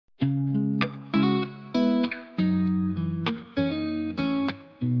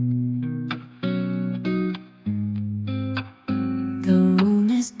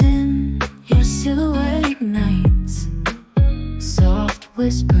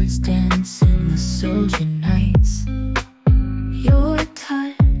stars dance in the sultry nights. Your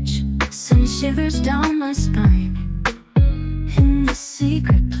touch sends shivers down my spine. In the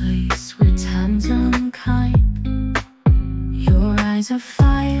secret place where time's unkind, your eyes are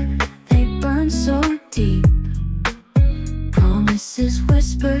fire, they burn so deep. Promises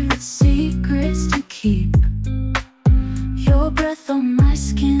whispered, secrets to keep. Your breath on my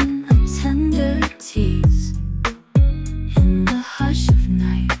skin, a tender tease. In the hush of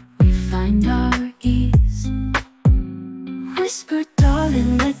night, we find our ease. Whisper,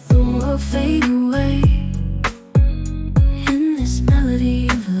 darling, let the world fade away. In this melody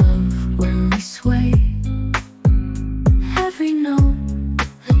of love where we sway. Every note,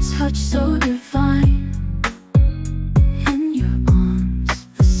 a touch so divine. In your arms,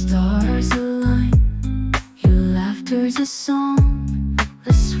 the stars align. Your laughter's a song,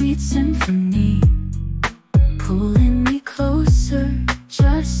 a sweet symphony, pulling me closer,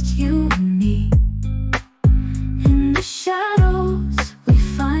 just you and me. In the shadows, we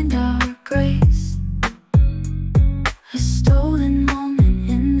find our grace, a stolen moment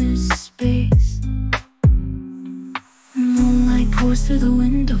in this space. Moonlight pours through the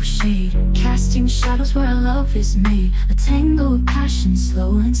window shade, casting shadows where our love is made. A tango of passion,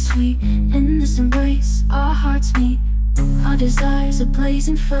 slow and sweet. In this embrace, our hearts meet. Our desires ablaze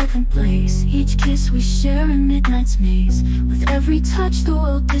in fervent blaze. Each kiss we share in midnight's maze. With every touch the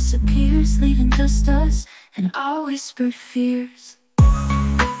world disappears, leaving just us and our whispered fears.